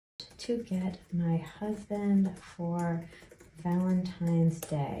To get my husband for Valentine's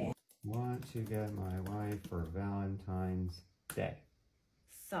Day. Want to get my wife for Valentine's Day.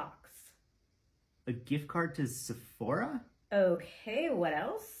 Socks. A gift card to Sephora? Okay, what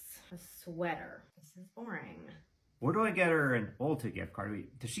else? A sweater. This is boring. Where do I get her an Ulta gift card?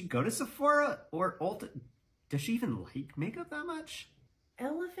 Wait, does she go to Sephora or Ulta? Does she even like makeup that much?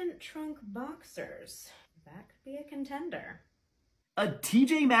 Elephant trunk boxers. That could be a contender. A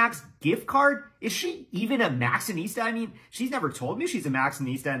TJ Maxx gift card? Is she even a Maxxinista? I mean, she's never told me she's a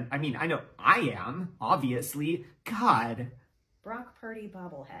Maxxinista. And I mean, I know I am, obviously. God. Brock Purdy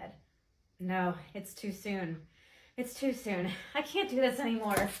bobblehead. No, it's too soon. It's too soon. I can't do this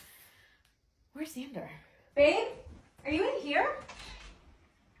anymore. Where's Xander? Babe, are you in here?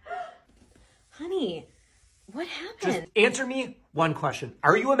 Honey, what happened? Just answer me one question.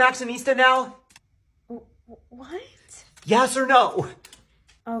 Are you a Maxxinista now? What? Yes or no?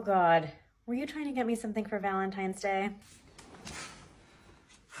 Oh God, were you trying to get me something for Valentine's Day?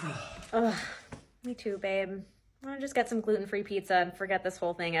 Ugh, me too, babe. I want to just get some gluten-free pizza and forget this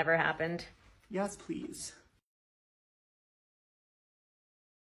whole thing ever happened. Yes, please.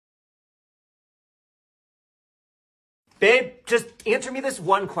 Babe, just answer me this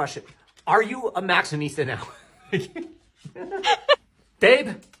one question. Are you a Maxxinista now?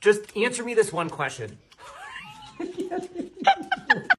 Babe, just answer me this one question.